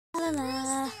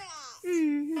la.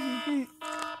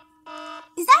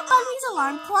 Is that Bunny's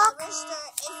alarm clock? The rooster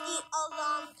is the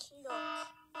alarm clock.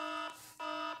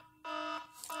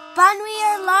 Bunny,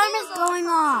 your alarm is going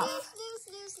off.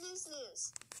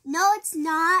 Snooze. No, it's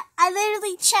not. I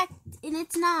literally checked, and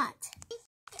it's not.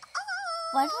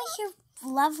 Why do I hear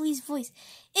Lovely's voice?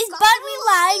 Is Bunny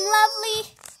lying,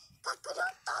 Lovely?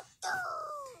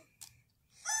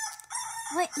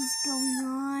 What is going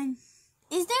on?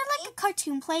 Is there like a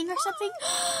cartoon playing or something?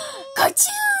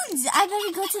 Cartoons! I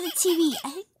gotta go to the TV. I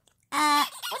think,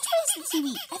 which way is the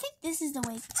TV? I think this is the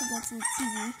way to go to the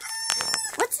TV.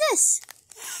 What's this?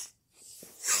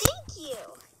 Thank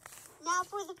you. Now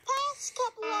for the past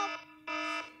couple of...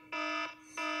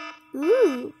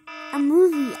 Ooh, a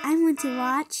movie I want to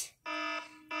watch.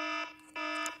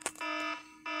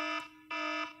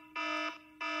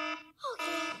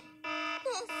 Okay,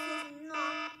 this is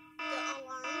not the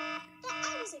alarm that I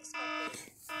was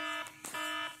expecting.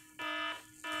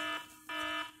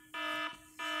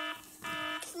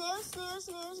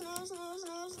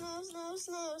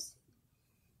 Snooze.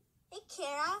 Hey,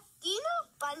 Cara, do you know if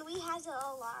bunwe has her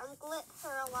alarm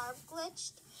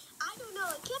glitched? I don't know.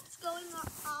 It keeps going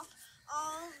off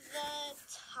all the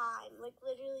time. Like,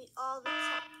 literally all the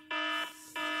time.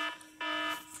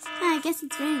 I guess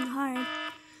it's raining hard.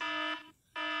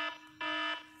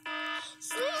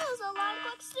 Snooze, alarm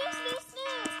clock, snooze.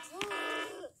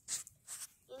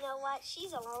 You know what?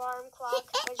 She's an alarm clock.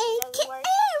 When she doesn't work.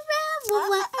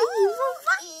 What are you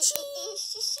watching?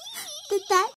 Did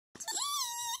that?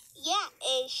 Yeah,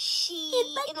 is she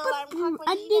an alarm clock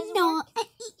when she doesn't work?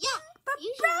 Yeah,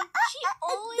 usually she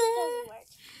always doesn't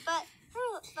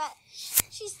work, but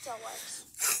she still works.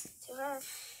 To her,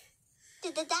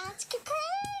 that's crazy.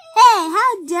 Hey, how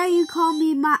dare you call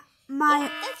me my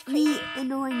crazy.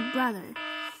 annoying brother?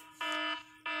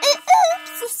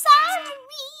 Oops, sorry.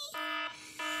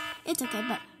 It's okay,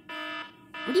 but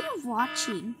what are you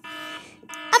watching?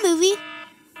 A movie.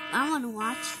 I want to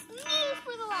watch. News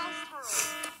for the last time.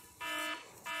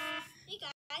 Hey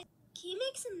guys, can you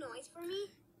make some noise for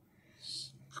me?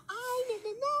 I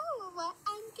didn't know what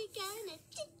I'm gonna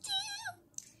do.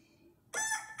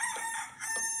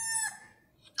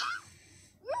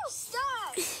 Rooster,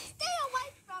 stay away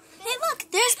from me. Hey, look,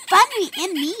 there's Bunny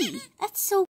and me. That's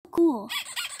so cool.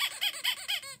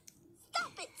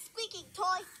 Stop it, squeaking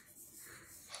toy.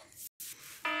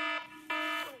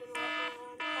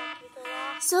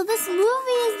 So this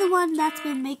movie is the one that's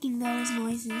been making those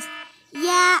noises.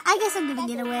 Yeah, I guess I'm gonna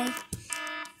get away.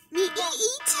 Me too.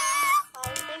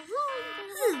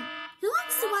 Who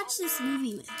wants to watch this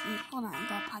movie with me? Hold on, I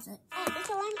gotta pause it.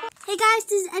 Hey guys,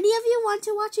 does any of you want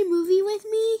to watch a movie with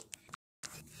me?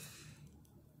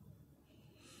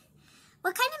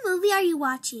 What kind of movie are you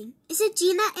watching? Is it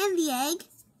Gina and the Egg?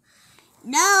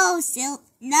 No,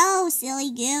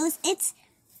 silly goose. It's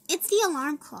the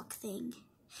alarm clock thing.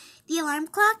 The alarm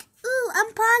clock? Ooh,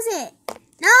 unpause it.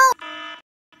 No.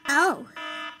 Oh.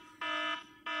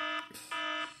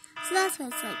 So that's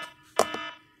what it's like.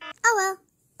 Oh well.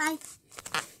 Bye.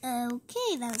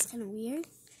 Okay, that was kind of weird.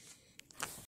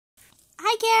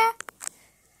 Hi, Cara.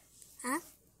 Huh?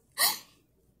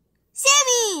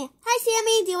 Sammy! Hi,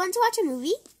 Sammy. Do you want to watch a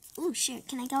movie? Ooh, sure.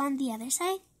 Can I go on the other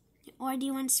side? Or do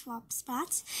you want to swap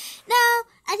spots? No,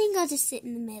 I think I'll just sit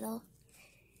in the middle.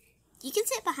 You can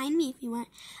sit behind me if you want.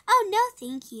 Oh, no,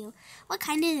 thank you. What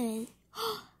kind is it?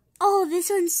 Oh, this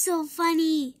one's so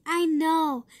funny. I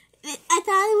know. I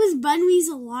thought it was bunwe's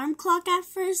alarm clock at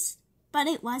first, but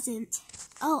it wasn't.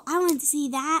 Oh, I want to see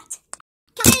that.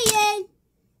 Hey,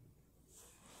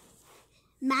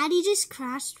 Maddie just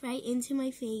crashed right into my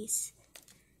face.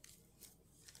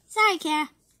 Sorry,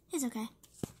 Cara. It's okay.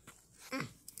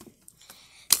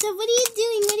 So what are you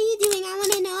doing? I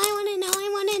want to know.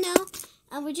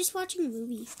 We're just watching a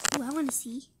movie. Oh, I want to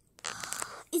see.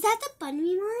 Is that the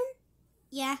bunwe one?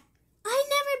 Yeah. I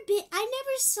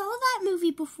never saw that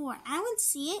movie before. I want to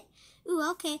see it. Ooh,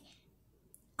 okay.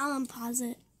 I'll unpause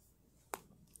it.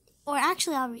 Or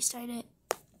actually, I'll restart it.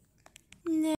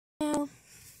 No.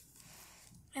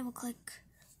 I will click.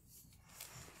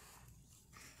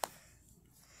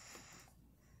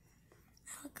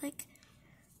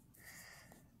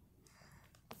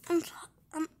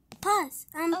 Pause.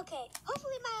 Okay,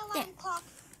 hopefully my alarm clock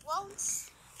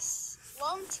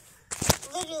won't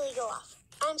literally go off.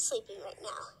 I'm sleeping right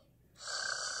now.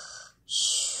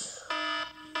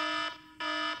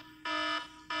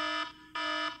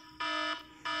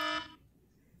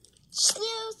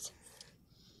 Snooze.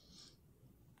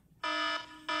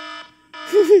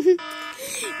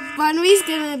 Bunwe's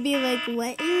gonna be like,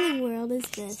 what in the world is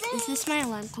this? Is this my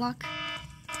alarm clock?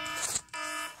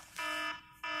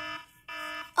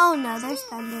 Oh no, there's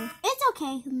thunder. It's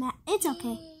okay, Matt. It's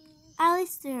okay. At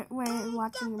least we're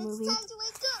watching a movie. It's time to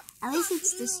wake up. At least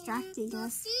it's distracting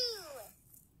us.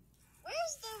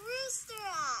 Where's the rooster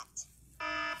at?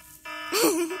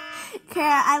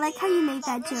 Cara, I like how you made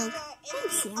that joke.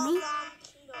 Thanks, Sammy.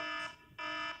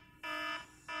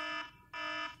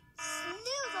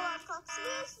 Snooze, alarm clock.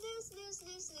 Snooze, snooze, snooze,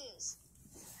 snooze, snooze.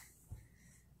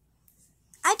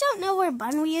 I don't know where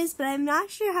Bunwe is, but I'm not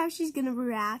sure how she's gonna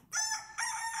react.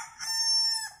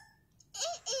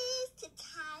 It is the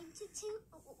time to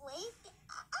wake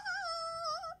up.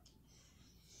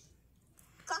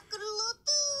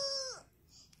 Cock-a-doodle-doo.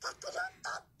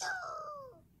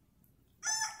 Cock-a-doodle-doo.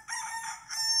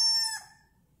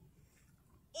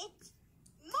 It's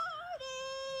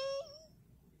morning.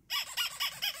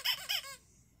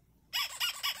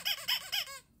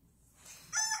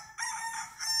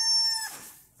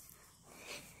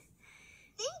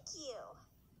 Thank you.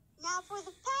 Now for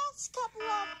the past couple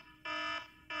of...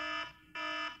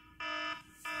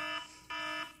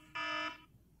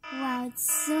 Wow, it's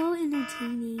so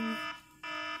entertaining.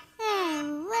 Hey,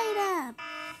 light up.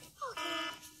 Okay.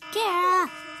 Cara,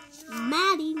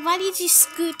 Maddie, why did you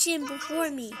scooch in before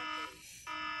me?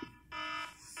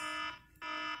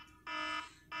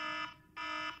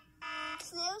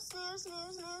 Snooze, snooze,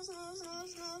 snooze, snooze, snooze,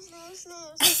 snooze, snooze, snooze,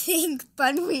 snooze. I think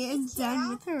Bunwe is done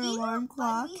with her Do you know alarm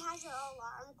clock. Bunny has her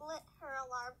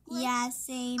alarm glitch? Yeah,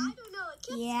 same. I don't know. It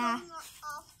keeps Yeah. going off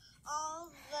all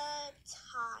the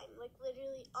time. Like,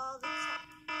 literally all the time.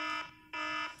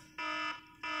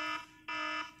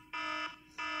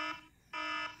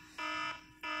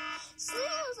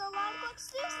 Snooze, alarm clock.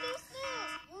 Snooze, snooze,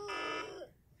 snooze. Ooh.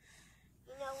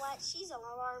 You know what? She's an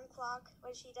alarm clock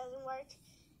when she doesn't work.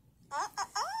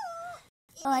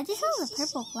 Oh, I just saw the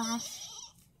purple flash.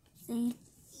 See?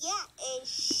 Yeah, is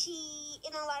she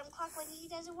an alarm clock when she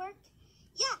doesn't work?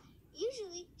 Yeah,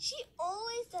 usually she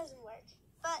always doesn't work,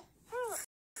 but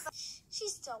she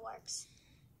still works.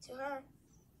 To her,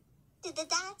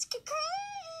 that's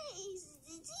crazy.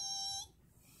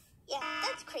 Yeah,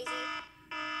 that's crazy.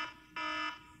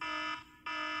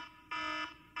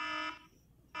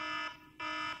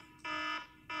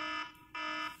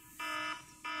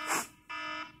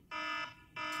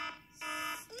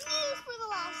 For the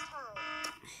last time.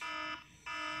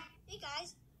 Hey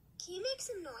guys, can you make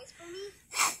some noise for me?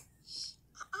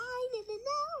 I need to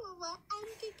know what I'm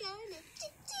gonna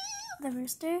do. The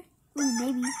rooster? Ooh,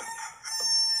 maybe.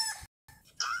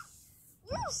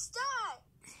 Rooster,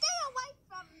 stay away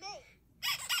from me.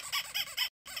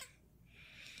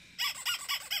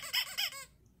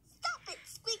 Stop it,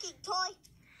 squeaking toy.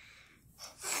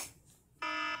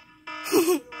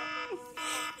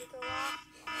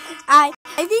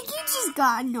 I think you just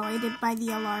got annoyed by the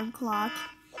alarm clock.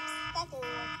 That didn't work.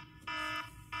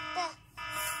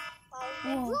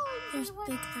 Whoa, there's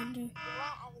big thunder.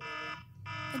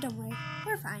 But don't worry,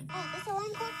 we're fine. Oh, this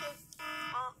alarm clock is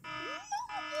annoying.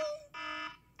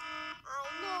 I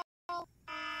know.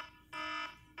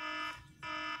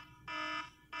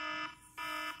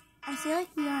 I feel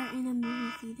like we are in a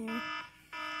movie theater.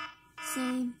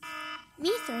 Same.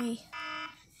 Me three.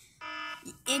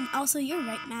 And also, you're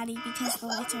right, Maddie, because the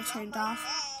lights are turned off.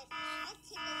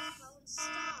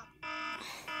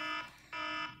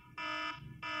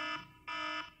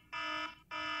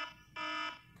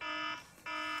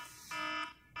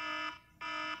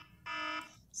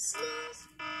 Snooze.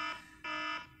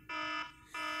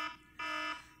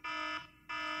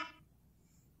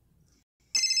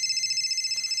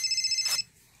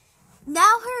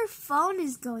 Now her phone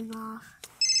is going off.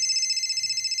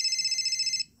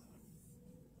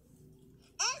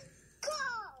 And go.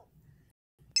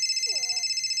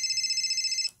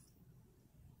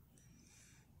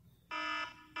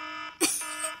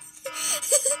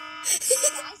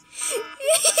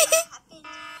 Happened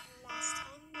last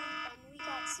time when we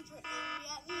got super angry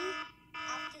at me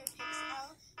after Pixie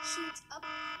shoots up a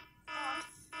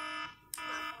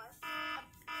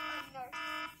Nerf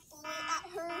bullet at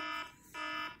her.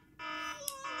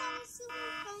 Yeah, that was super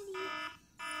funny.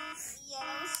 Yeah,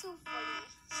 that was so funny.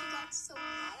 She got so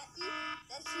mad at me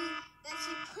that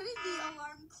she put in the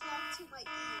alarm clock to my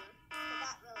ear. But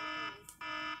that really hurt me.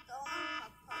 The alarm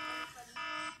clock part was funny.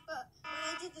 But when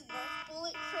I did the Nerf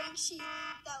bullet prank,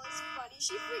 that was funny.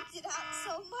 She freaked it out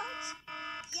so much.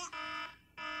 Yeah.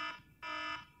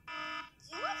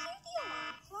 Do you want to hear the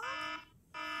alarm clock?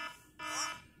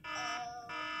 Uh-oh.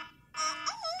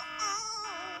 Uh-oh.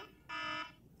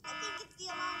 I think it's the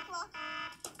alarm clock.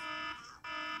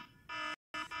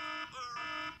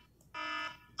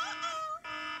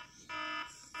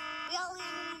 We all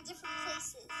landed in different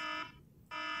places.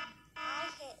 I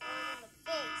hit one in the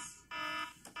face.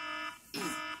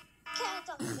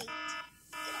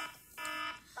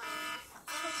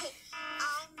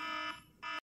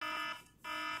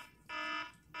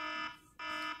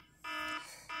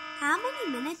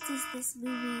 minutes is this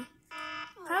movie?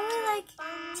 Probably like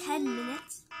 10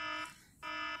 minutes.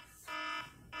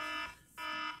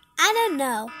 I don't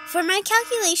know. For my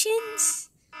calculations,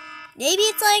 maybe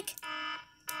it's like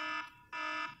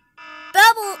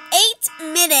double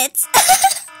 8 minutes.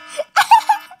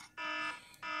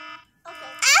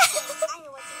 Okay. I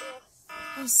know what to do.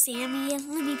 Oh, Sammy, let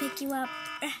me pick you up.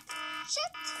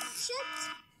 Shut.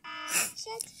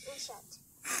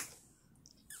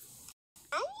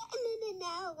 I don't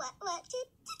know what to do.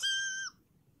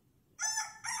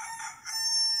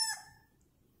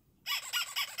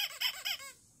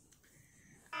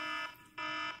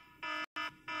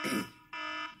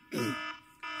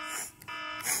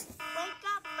 Wake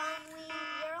up, bunwe.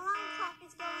 Your alarm clock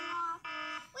is going off.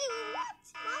 Wait, what?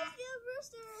 Why is the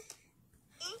rooster?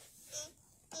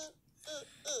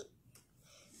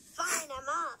 Fine, I'm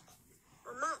up.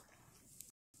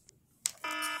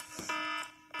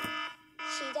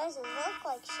 She doesn't look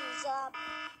like she's up.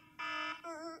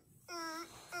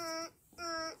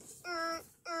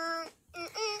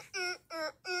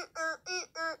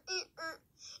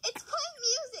 It's playing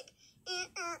music.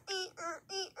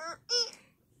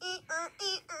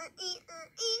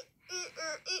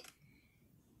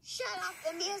 Shut off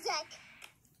the music.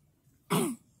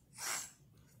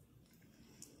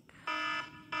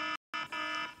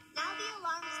 Now the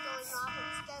alarm is going off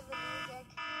instead of the music.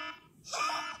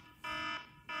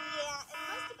 Yeah, it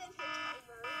must have been her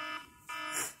timer.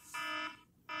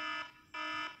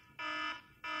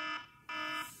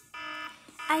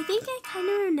 I think I kind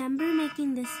of remember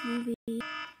making this movie.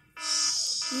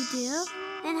 You do?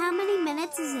 And how many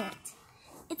minutes is it?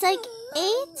 It's like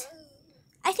 8?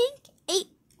 I think 8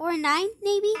 or 9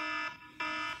 maybe?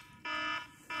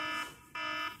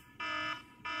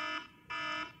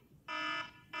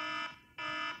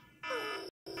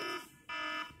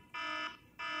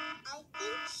 I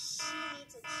think she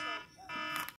needs a chill though.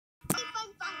 Okay,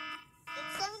 fine.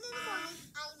 It's 7 in the morning.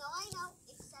 I know.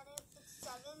 It's 7:18.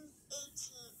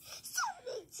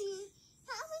 7:18?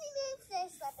 How many minutes did I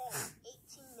sleep in?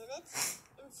 18 minutes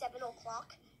and 7 o'clock?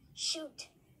 Shoot.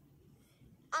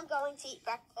 I'm going to eat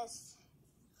breakfast.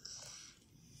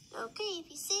 Okay, if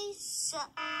you say so.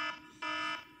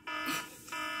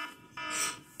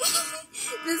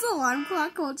 This alarm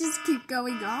clock will just keep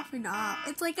going off and off.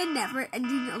 It's like a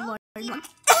never-ending alarm clock.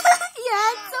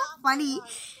 Yeah, it's so funny.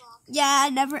 Yeah,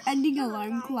 never-ending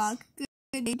alarm clock.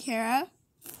 Good day, Cara.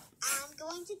 I'm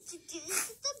going to do this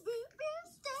with the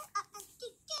rooster.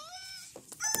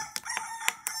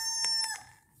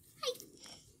 Hi.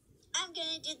 I'm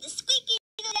going to do the squeaky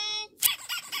again.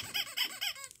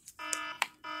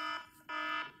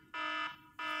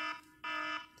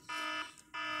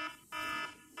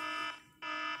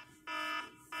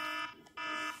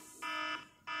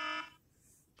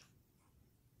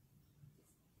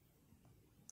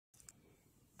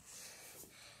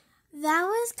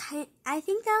 I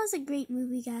think that was a great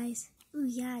movie, guys. Ooh,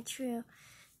 yeah, true.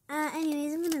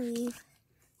 Anyways, I'm gonna leave.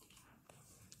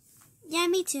 Yeah,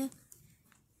 me too.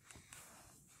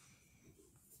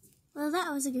 Well,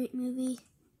 that was a great movie.